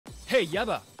Hey,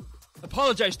 Yaba.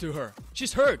 Apologize to her.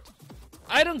 She's hurt.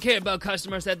 I don't care about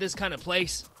customers at this kind of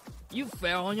place. You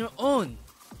fell on your own.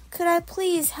 Could I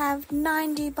please have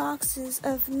 90 boxes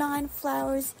of 9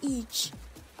 flowers each?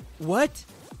 What?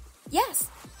 Yes,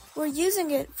 we're using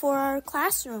it for our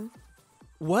classroom.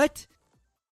 What?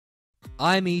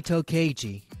 I'm Ito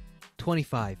Keiji,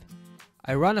 25.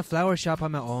 I run a flower shop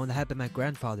on my own that had been my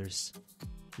grandfather's.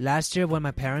 Last year when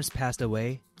my parents passed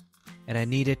away, and I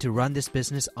needed to run this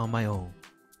business on my own.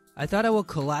 I thought I would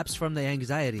collapse from the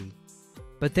anxiety,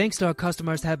 but thanks to our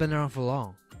customers that have been around for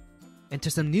long, and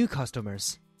to some new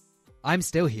customers, I'm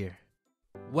still here.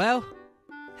 Well,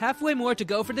 halfway more to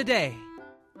go for the day.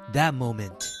 That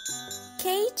moment.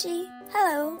 Keiji,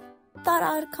 hello. Thought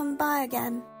I'd come by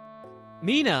again.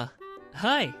 Mina,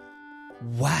 hi.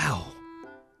 Wow.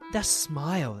 That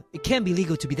smile. It can't be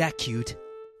legal to be that cute.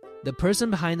 The person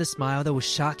behind the smile that will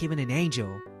shock even an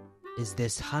angel is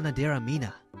this Hanadera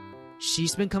Mina.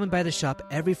 She's been coming by the shop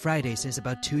every Friday since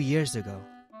about 2 years ago,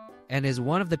 and is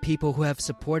one of the people who have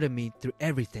supported me through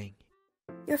everything.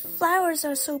 Your flowers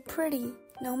are so pretty,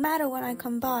 no matter when I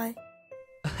come by.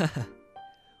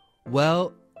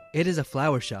 Well, it is a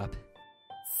flower shop.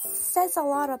 Says a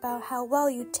lot about how well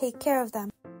you take care of them.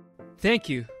 Thank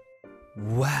you.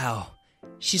 Wow,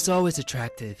 she's always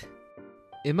attractive.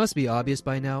 It must be obvious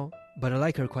by now, but I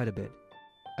like her quite a bit.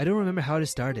 I don't remember how it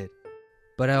started,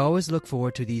 but I always look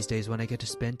forward to these days when I get to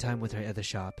spend time with her at the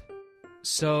shop.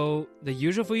 So, the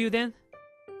usual for you then?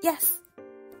 Yes.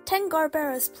 10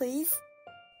 Garberas, please.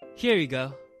 Here you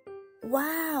go.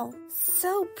 Wow,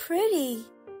 so pretty.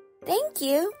 Thank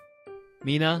you.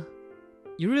 Mina,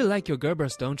 you really like your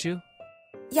Gerbers, don't you?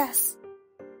 Yes.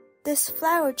 This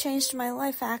flower changed my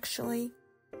life, actually.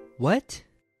 What?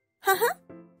 Haha.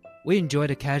 We enjoyed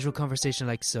a casual conversation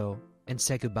like so, and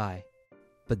said goodbye.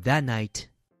 But that night...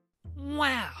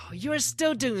 Wow, you're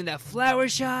still doing that flower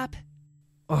shop?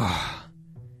 Oh,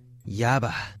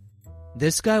 Yaba.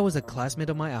 This guy was a classmate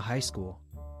of mine at high school.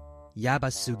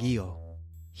 Yaba Sugio.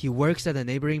 He works at a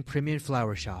neighboring premium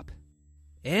flower shop.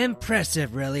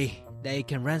 Impressive, really, that you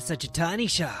can run such a tiny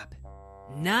shop.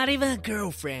 Not even a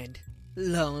girlfriend.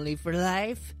 Lonely for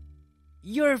life?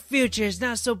 Your future is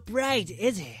not so bright,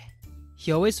 is it?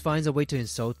 He always finds a way to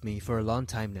insult me for a long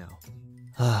time now.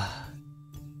 Ah,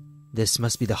 this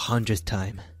must be the 100th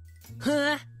time.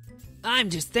 Huh? I'm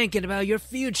just thinking about your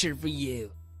future for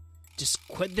you. Just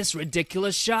quit this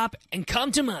ridiculous shop and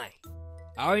come to mine.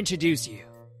 I'll introduce you.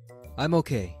 I'm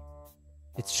okay.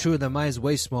 It's true that mine is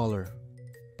way smaller,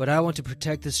 but I want to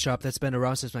protect this shop that's been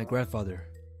around since my grandfather.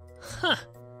 Huh.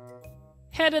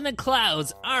 Head in the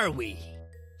clouds, are we?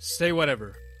 Say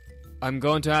whatever. I'm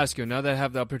going to ask you now that I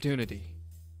have the opportunity.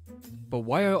 But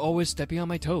why are you always stepping on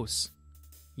my toes?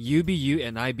 You be you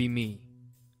and I be me.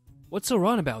 What's so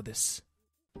wrong about this?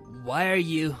 Why are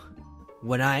you...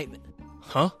 When I'm...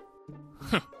 Huh?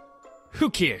 Who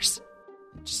cares?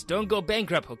 Just don't go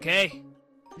bankrupt, okay?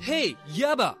 Hey,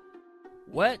 Yaba!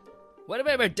 What? What have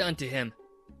I ever done to him?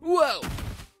 Whoa!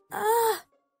 Ah!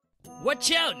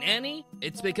 Watch out, Nanny!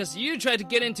 It's because you tried to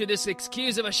get into this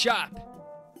excuse of a shop.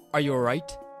 Are you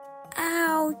alright?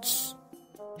 Ouch.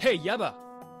 Hey, Yaba!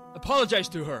 Apologize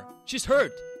to her. She's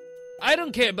hurt. I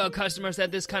don't care about customers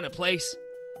at this kind of place.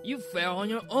 You fell on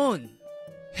your own.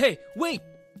 Hey, wait!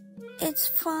 It's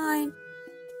fine.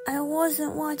 I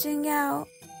wasn't watching out.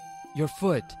 Your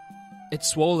foot. It's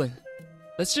swollen.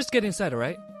 Let's just get inside,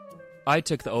 alright? I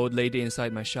took the old lady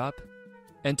inside my shop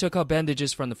and took out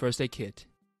bandages from the first aid kit.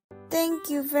 Thank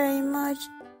you very much.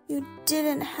 You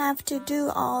didn't have to do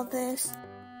all this.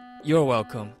 You're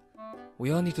welcome. We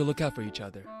all need to look out for each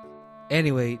other.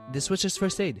 Anyway, this was just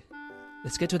first aid.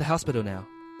 Let's get to the hospital now.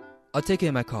 I'll take it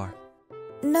in my car.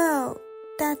 No,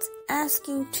 that's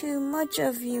asking too much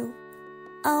of you.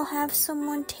 I'll have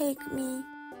someone take me.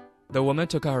 The woman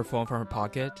took out her phone from her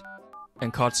pocket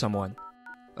and called someone.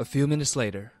 A few minutes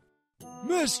later.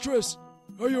 Mistress!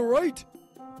 Are you right?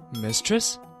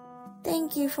 Mistress?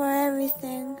 Thank you for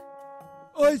everything.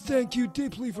 I thank you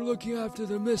deeply for looking after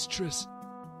the mistress.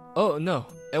 Oh, no,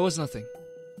 it was nothing.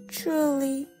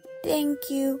 Truly, thank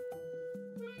you.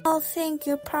 I'll thank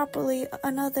you properly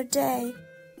another day.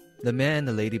 The man and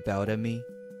the lady bowed at me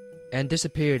and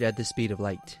disappeared at the speed of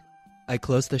light. I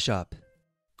closed the shop.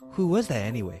 Who was that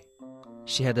anyway?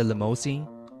 She had a limousine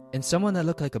and someone that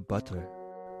looked like a butler.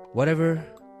 Whatever,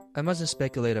 I mustn't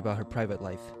speculate about her private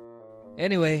life.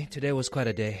 Anyway, today was quite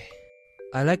a day.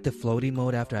 I liked the floaty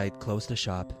mode after I had closed the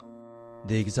shop.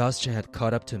 The exhaustion had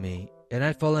caught up to me, and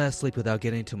I'd fallen asleep without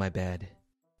getting to my bed.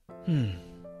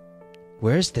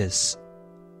 Where's this?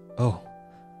 Oh,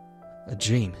 a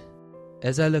dream.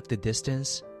 As I looked the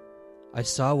distance, I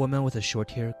saw a woman with a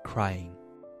short hair crying.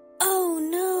 Oh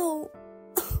no!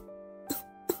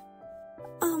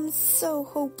 I'm so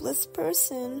hopeless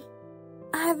person.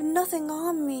 I have nothing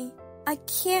on me. I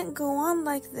can't go on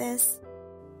like this.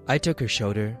 I took her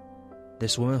shoulder,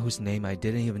 this woman whose name I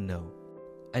didn't even know.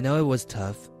 I know it was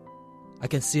tough. I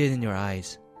can see it in your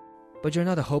eyes. But you're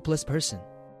not a hopeless person.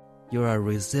 You're a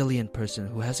resilient person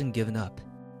who hasn't given up.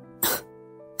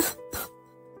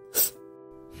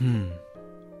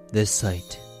 This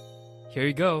sight. Here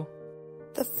you go.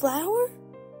 The flower?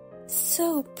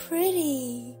 So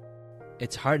pretty.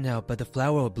 It's hard now, but the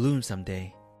flower will bloom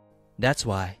someday. That's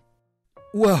why.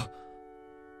 Whoa!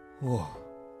 Whoa,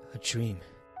 a dream.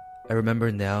 I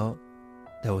remember now,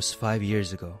 that was 5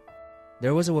 years ago.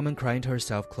 There was a woman crying to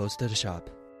herself close to the shop.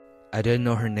 I didn't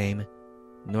know her name,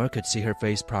 nor could see her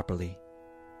face properly.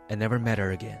 I never met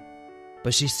her again.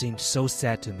 But she seemed so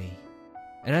sad to me,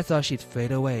 and I thought she'd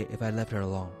fade away if I left her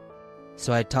alone.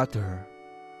 So I talked to her.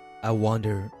 I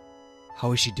wonder,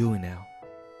 how is she doing now?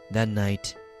 That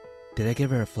night, did I give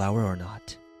her a flower or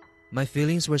not? My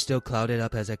feelings were still clouded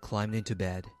up as I climbed into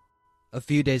bed. A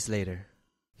few days later.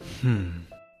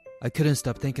 I couldn't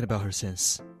stop thinking about her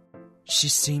since. She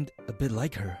seemed a bit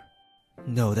like her.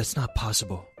 No, that's not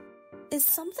possible. Is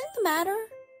something the matter?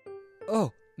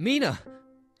 Oh, Mina!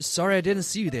 Sorry I didn't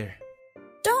see you there.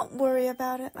 Don't worry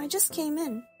about it. I just came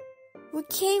in. We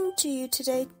came to you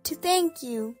today to thank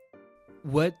you.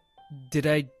 What? Did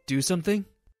I do something?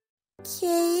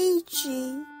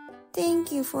 Keiichi,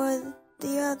 thank you for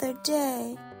the other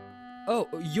day. Oh,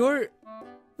 you're...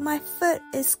 My foot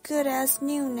is good as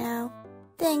new now.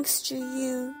 Thanks to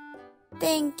you.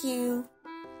 Thank you.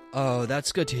 Oh,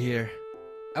 that's good to hear.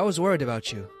 I was worried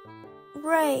about you.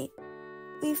 Right.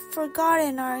 We've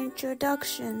forgotten our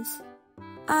introductions.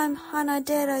 I'm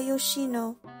Hanadera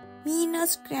Yoshino,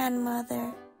 Mina's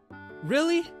grandmother.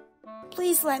 Really?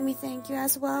 Please let me thank you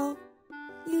as well.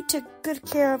 You took good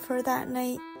care of her that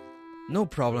night. No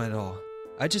problem at all.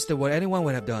 I just did what anyone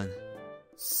would have done.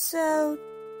 So,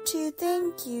 to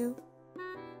thank you,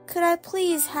 could I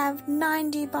please have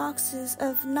 90 boxes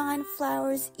of 9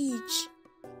 flowers each?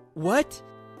 What?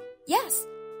 Yes,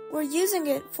 we're using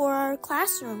it for our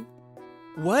classroom.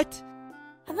 What?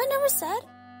 Have I never said?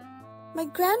 My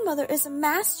grandmother is a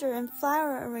master in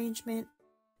flower arrangement.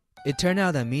 It turned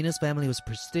out that Mina's family was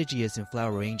prestigious in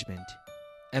flower arrangement,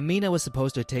 and Mina was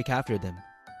supposed to take after them.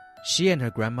 She and her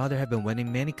grandmother have been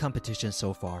winning many competitions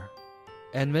so far,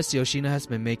 and Miss Yoshino has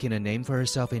been making a name for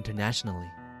herself internationally.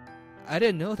 I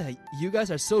didn't know that. You guys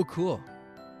are so cool.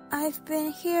 I've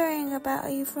been hearing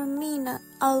about you from Mina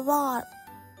a lot.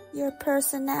 Your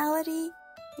personality,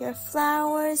 your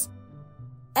flowers,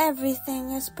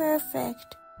 everything is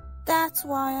perfect. That's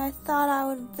why I thought I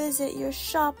would visit your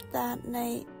shop that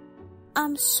night.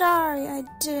 I'm sorry I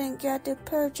didn't get to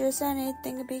purchase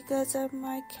anything because of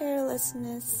my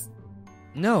carelessness.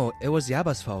 No, it was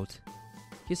Yaba's fault.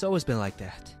 He's always been like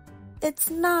that. It's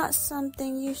not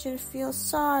something you should feel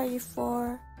sorry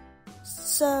for.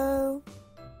 So,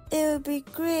 it would be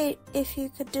great if you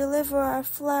could deliver our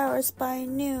flowers by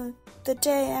noon the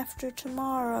day after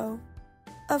tomorrow.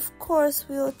 Of course,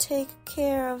 we'll take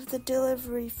care of the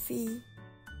delivery fee.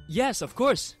 Yes, of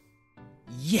course.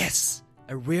 Yes!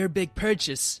 A rare big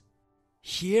purchase.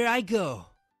 Here I go.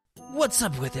 What's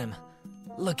up with him?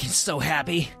 Looking so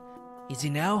happy. Is he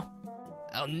now?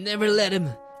 I'll never let him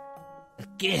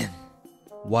again.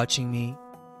 Watching me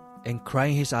and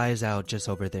crying his eyes out just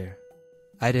over there.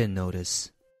 I didn't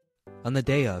notice. On the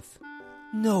day of.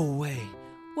 No way.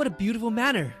 What a beautiful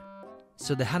manner.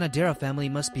 So the Hanadera family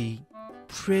must be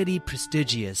pretty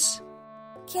prestigious.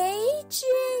 Keiichi,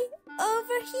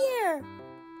 over here.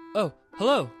 Oh,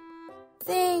 hello.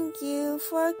 Thank you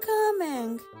for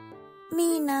coming.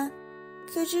 Mina,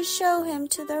 could you show him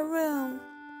to the room?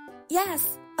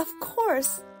 Yes, of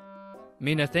course.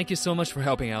 Mina, thank you so much for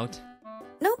helping out.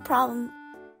 No problem.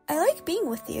 I like being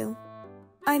with you.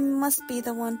 I must be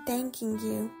the one thanking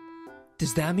you.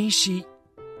 Does that mean she...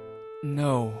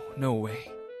 No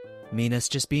way. Mina's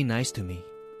just being nice to me.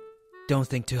 Don't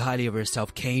think too highly of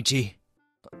yourself, Keiji.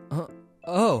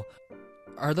 Oh,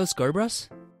 are those Gerbras?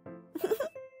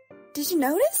 Did you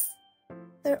notice?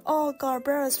 They're all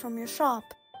Garberas from your shop.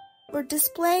 We're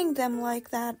displaying them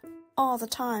like that all the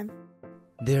time.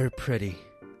 They're pretty.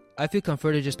 I feel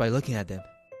comforted just by looking at them.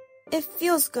 It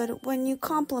feels good when you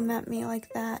compliment me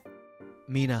like that.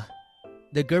 Mina,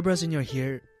 the Gerbras in your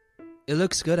hair, it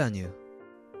looks good on you.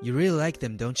 You really like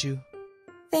them, don't you?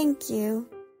 Thank you.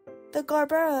 The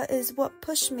Garbera is what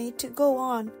pushed me to go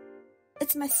on.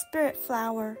 It's my spirit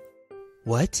flower.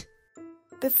 What?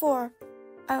 Before,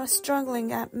 I was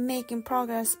struggling at making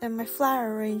progress in my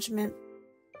flower arrangement.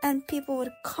 and people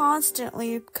would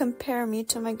constantly compare me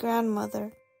to my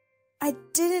grandmother. I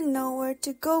didn't know where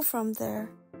to go from there.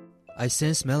 I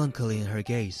sensed melancholy in her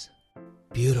gaze.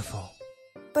 Beautiful.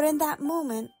 But in that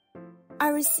moment, I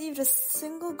received a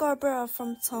single garbera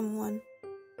from someone.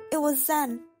 It was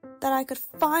then that I could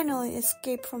finally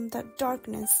escape from that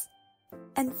darkness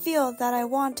and feel that I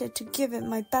wanted to give it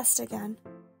my best again.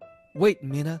 Wait,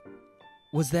 Mina.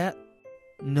 Was that...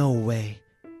 No way.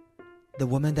 The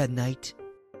woman that night?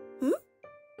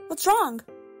 What's wrong?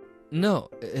 No,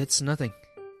 it's nothing.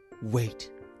 Wait.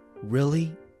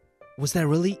 Really? Was that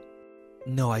really...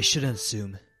 No, I shouldn't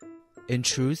assume. In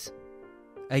truth,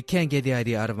 I can't get the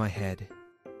idea out of my head.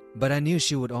 But I knew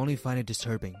she would only find it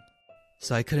disturbing,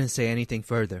 so I couldn't say anything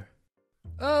further.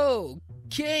 Oh,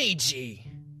 Keiji!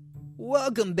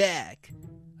 Welcome back.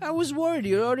 I was worried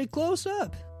you're already close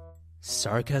up.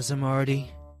 Sarcasm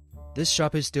already? This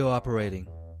shop is still operating,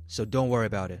 so don't worry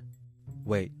about it.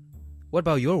 Wait, what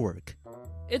about your work?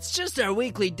 It's just our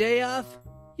weekly day off.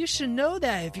 You should know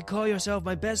that if you call yourself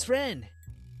my best friend.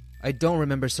 I don't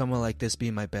remember someone like this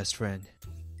being my best friend.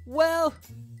 Well,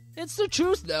 it's the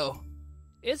truth though.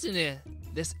 Isn't it?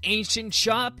 This ancient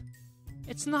shop?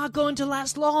 It's not going to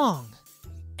last long.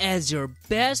 As your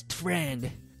best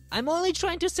friend, I'm only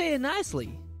trying to say it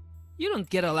nicely. You don't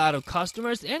get a lot of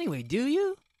customers anyway, do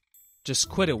you? Just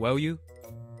quit it, will you?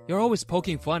 You're always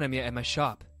poking fun at me at my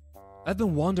shop. I've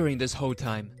been wondering this whole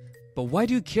time, but why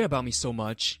do you care about me so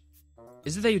much?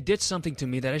 Is it that you did something to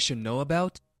me that I should know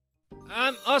about?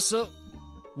 I'm also...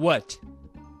 What?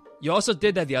 You also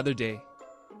did that the other day.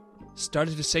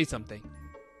 Started to say something.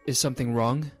 Is something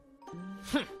wrong?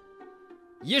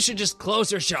 You should just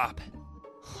close your shop.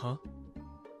 Huh?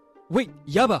 Wait,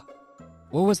 Yaba!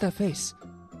 What was that face?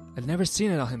 I've never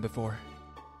seen it on him before.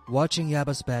 Watching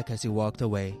Yaba's back as he walked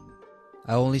away,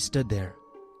 I only stood there,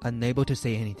 unable to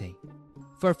say anything.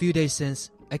 For a few days since,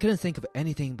 I couldn't think of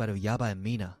anything but of Yaba and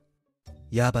Mina.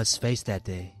 Yaba's face that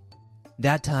day.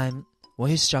 That time, when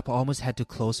his shop almost had to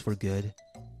close for good,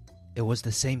 it was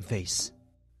the same face.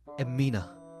 And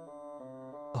Mina.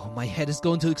 Oh, my head is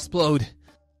going to explode.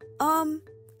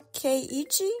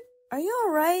 Keiichi? Are you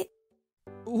alright?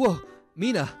 Whoa,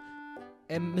 Mina.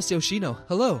 And Miss Yoshino,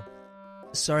 hello.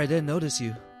 Sorry I didn't notice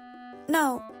you.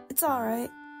 No, it's alright.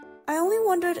 I only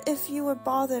wondered if you were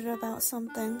bothered about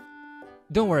something.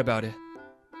 Don't worry about it.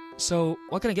 So,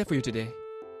 what can I get for you today?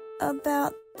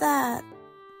 About that.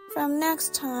 From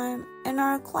next time, in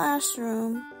our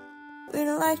classroom, we'd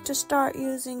like to start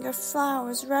using your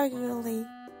flowers regularly.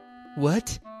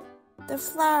 What? The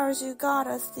flowers you got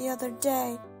us the other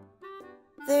day.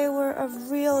 They were of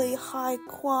really high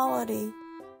quality,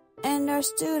 and our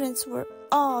students were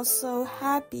all so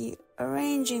happy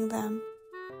arranging them.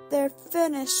 Their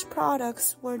finished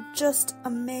products were just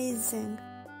amazing.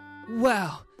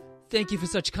 Wow, thank you for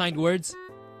such kind words.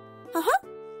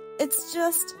 It's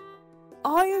just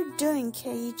all you're doing,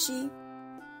 Keiichi.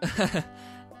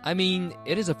 I mean,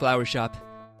 it is a flower shop.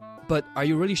 But are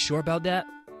you really sure about that?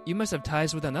 You must have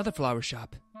ties with another flower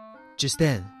shop. Just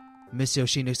then, Miss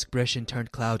Yoshino's expression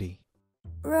turned cloudy.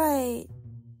 Right.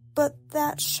 But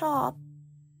that shop,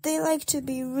 they like to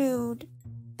be rude,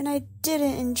 and I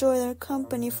didn't enjoy their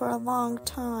company for a long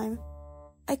time.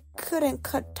 I couldn't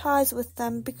cut ties with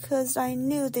them because I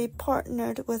knew they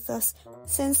partnered with us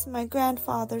since my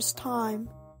grandfather's time.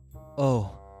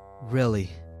 Oh, really?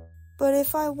 But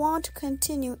if I want to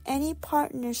continue any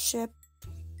partnership,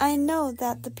 I know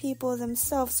that the people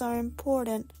themselves are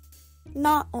important,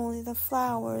 not only the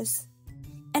flowers.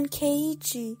 And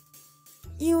Keiichi,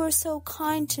 you were so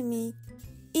kind to me,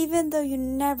 even though you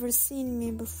never seen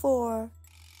me before.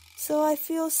 So I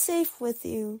feel safe with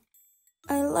you.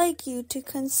 I like you to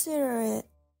consider it.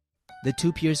 The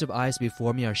two pairs of eyes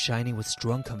before me are shining with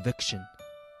strong conviction.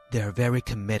 They are very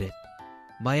committed.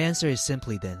 My answer is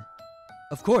simply then,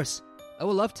 of course, I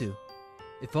would love to.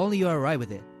 If only you are alright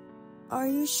with it. Are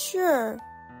you sure?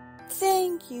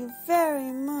 Thank you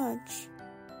very much.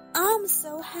 I'm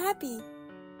so happy,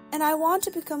 and I want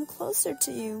to become closer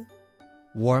to you.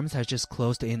 Warmth has just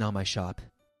closed in on my shop.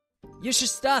 You should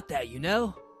stop that, you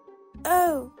know?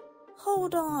 Oh,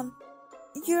 hold on.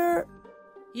 You're...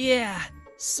 Yeah,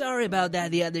 sorry about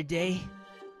that the other day.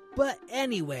 But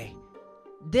anyway,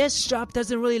 this shop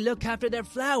doesn't really look after their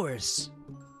flowers.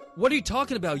 What are you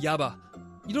talking about, Yaba?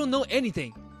 You don't know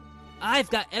anything. I've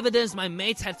got evidence my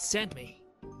mates had sent me.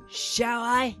 Shall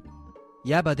I?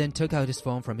 Yaba then took out his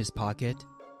phone from his pocket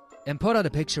and put out a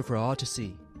picture for all to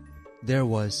see. There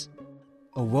was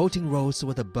a wilting rose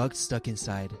with a bug stuck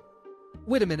inside.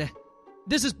 Wait a minute.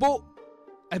 This is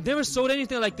I've never sold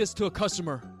anything like this to a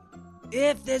customer.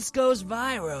 If this goes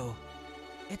viral,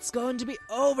 It's going to be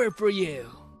over for you.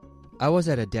 I was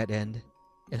at a dead end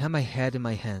and had my head in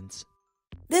my hands.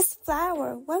 This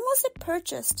flower, when was it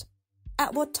purchased?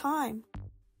 At what time?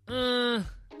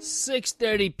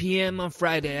 6:30 p.m. on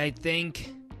Friday, I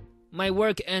think. My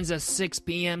work ends at 6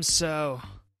 p.m., so...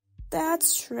 That's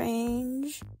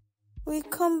strange. We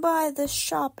come by the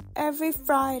shop every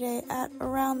Friday at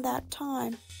around that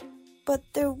time. But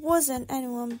there wasn't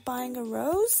anyone buying a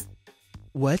rose?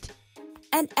 What?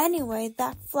 And anyway,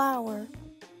 that flower.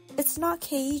 It's not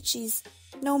Keiichi's,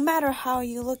 no matter how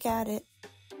you look at it.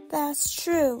 That's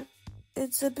true.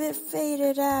 It's a bit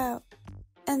faded out.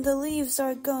 And the leaves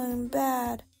are going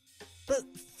bad. But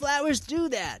flowers do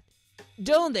that,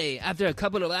 don't they, after a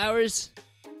couple of hours?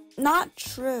 Not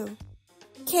true.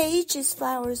 Keiichi's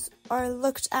flowers are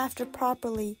looked after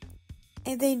properly,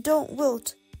 and they don't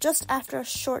wilt just after a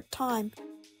short time.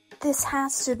 This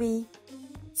has to be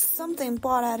something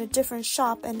bought at a different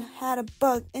shop and had a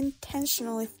bug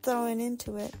intentionally thrown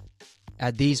into it.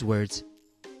 At these words,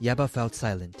 Yaba felt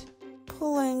silent.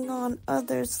 Pulling on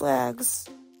others' legs.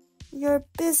 Your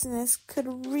business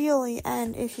could really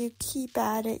end if you keep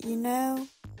at it, you know?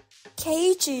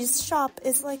 Keiichi's shop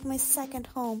is like my second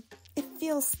home. It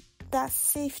feels that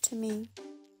safe to me.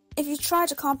 If you try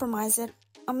to compromise it,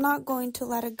 I'm not going to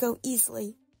let it go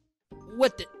easily.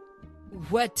 What?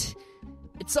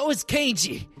 It's always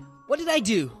Keiji. What did I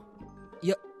do?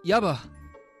 Yaba,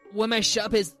 When my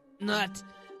shop is not...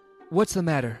 what's the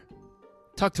matter?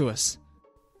 Talk to us.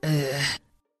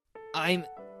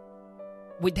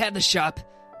 We'd had the shop.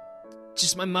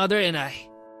 Just my mother and I.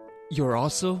 You're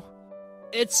also?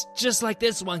 It's just like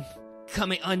this one,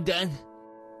 coming undone.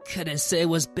 Couldn't say it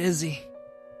was busy,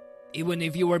 even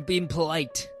if you were being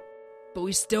polite. But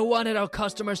we still wanted our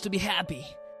customers to be happy.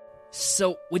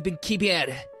 So we've been keeping at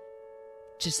it.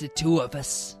 Just the two of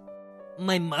us.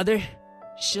 My mother,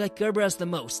 she liked Gerberas the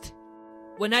most.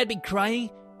 When I'd be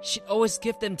crying, she'd always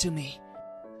give them to me,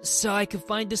 so I could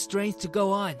find the strength to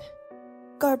go on.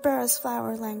 Gerbera's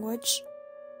flower language.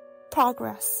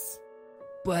 Progress.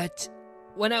 But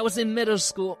when I was in middle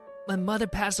school, my mother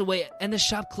passed away and the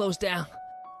shop closed down.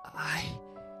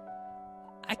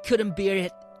 I couldn't bear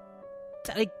it.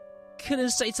 That I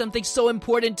couldn't say something so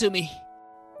important to me.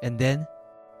 And then,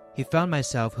 he found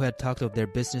myself who had talked of their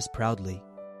business proudly.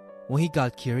 When he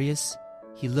got curious,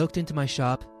 he looked into my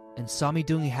shop and saw me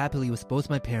doing happily with both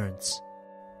my parents,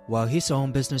 while his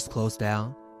own business closed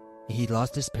down and he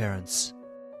lost his parents.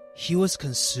 He was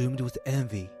consumed with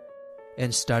envy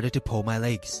and started to pull my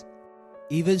legs.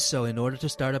 Even so, in order to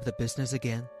start up the business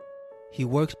again, he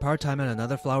worked part-time at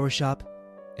another flower shop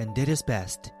and did his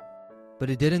best. But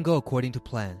it didn't go according to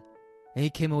plan, and he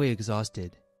came away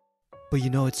exhausted. But you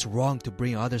know it's wrong to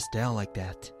bring others down like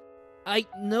that. I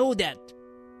know that,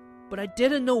 but I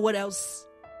didn't know what else.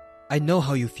 I know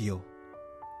how you feel.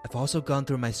 I've also gone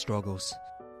through my struggles.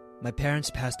 My parents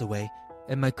passed away,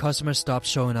 and my customers stopped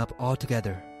showing up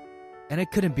altogether. And I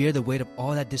couldn't bear the weight of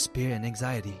all that despair and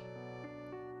anxiety.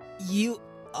 You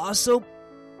also?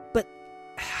 But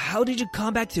how did you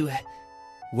come back to it?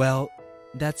 Well,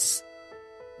 that's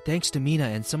thanks to Mina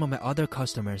and some of my other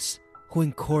customers who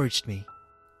encouraged me,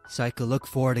 so I could look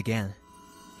forward again.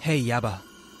 Hey Yaba,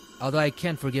 although I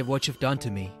can't forgive what you've done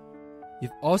to me,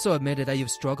 you've also admitted that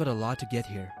you've struggled a lot to get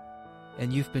here,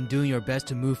 and you've been doing your best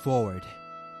to move forward.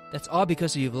 That's all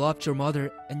because you've loved your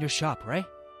mother and your shop, right?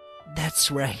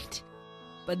 That's right.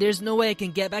 But there's no way I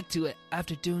can get back to it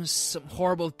after doing some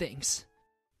horrible things.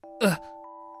 The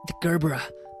Gerbera,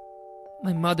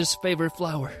 my mother's favorite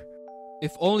flower.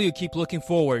 If only you keep looking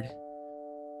forward,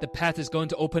 the path is going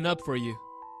to open up for you.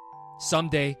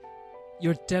 Someday,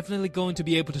 you're definitely going to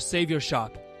be able to save your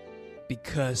shop.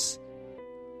 Because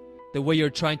the way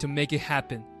you're trying to make it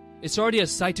happen, it's already a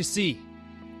sight to see.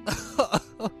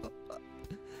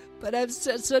 But I've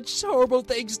said such horrible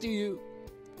things to you.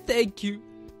 Thank you.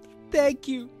 Thank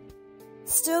you.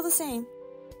 Still the same.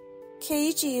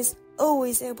 Keiichi is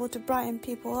always able to brighten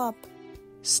people up.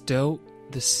 Still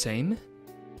the same?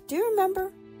 Do you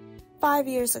remember? 5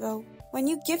 years ago, when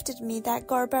you gifted me that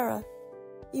Gerbera,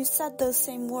 you said those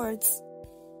same words.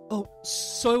 Oh,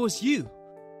 so it was you?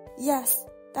 Yes,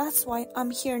 that's why I'm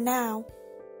here now.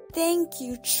 Thank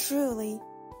you, truly.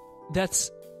 That's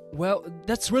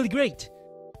really great.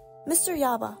 Mr.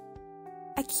 Yaba,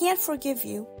 I can't forgive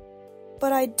you,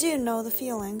 but I do know the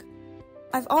feeling.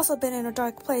 I've also been in a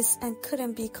dark place and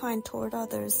couldn't be kind toward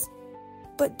others.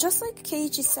 But just like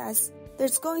Keiichi says,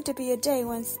 there's going to be a day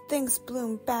when things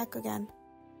bloom back again.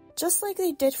 Just like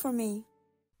they did for me.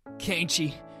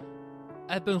 Keiichi,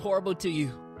 I've been horrible to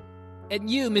you. And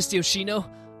you, Mr. Yoshino,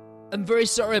 I'm very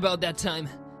sorry about that time.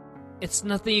 It's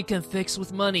nothing you can fix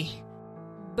with money.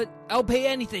 But I'll pay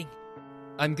anything.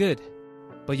 I'm good,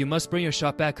 but you must bring your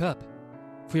shop back up.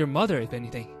 For your mother, if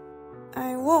anything.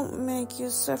 I won't make you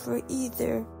suffer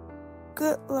either.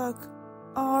 Good luck,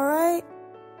 alright?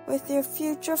 With your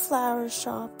future flower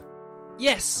shop.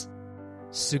 Yes!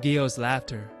 Sugio's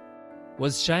laughter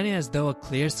was shining as though a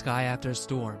clear sky after a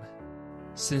storm.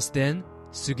 Since then,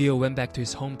 Sugio went back to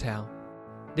his hometown.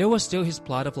 There was still his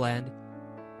plot of land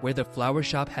where the flower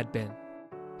shop had been.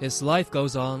 His life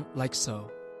goes on like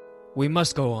so. We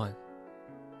must go on,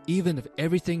 even if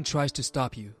everything tries to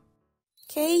stop you.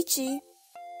 Keiji,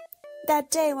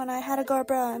 that day when I had a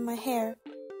garbura in my hair,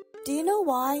 do you know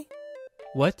why?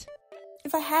 What?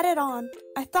 If I had it on,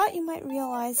 I thought you might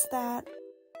realize that,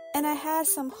 and I had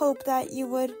some hope that you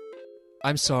would.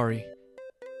 I'm sorry.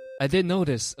 I did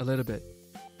notice a little bit,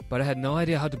 but I had no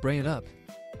idea how to bring it up.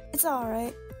 It's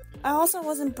alright. I also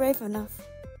wasn't brave enough.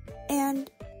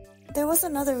 And there was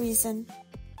another reason.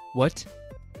 What?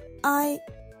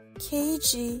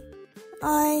 Keiji,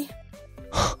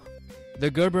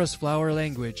 The Gerbera's flower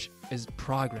language is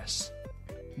progress.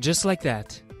 Just like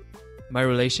that, my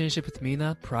relationship with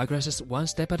Mina progresses one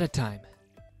step at a time.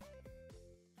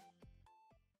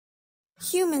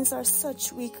 Humans are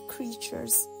such weak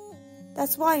creatures.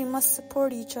 That's why we must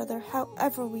support each other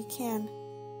however we can.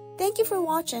 Thank you for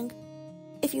watching.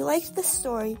 If you liked this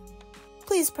story,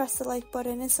 please press the like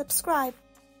button and subscribe.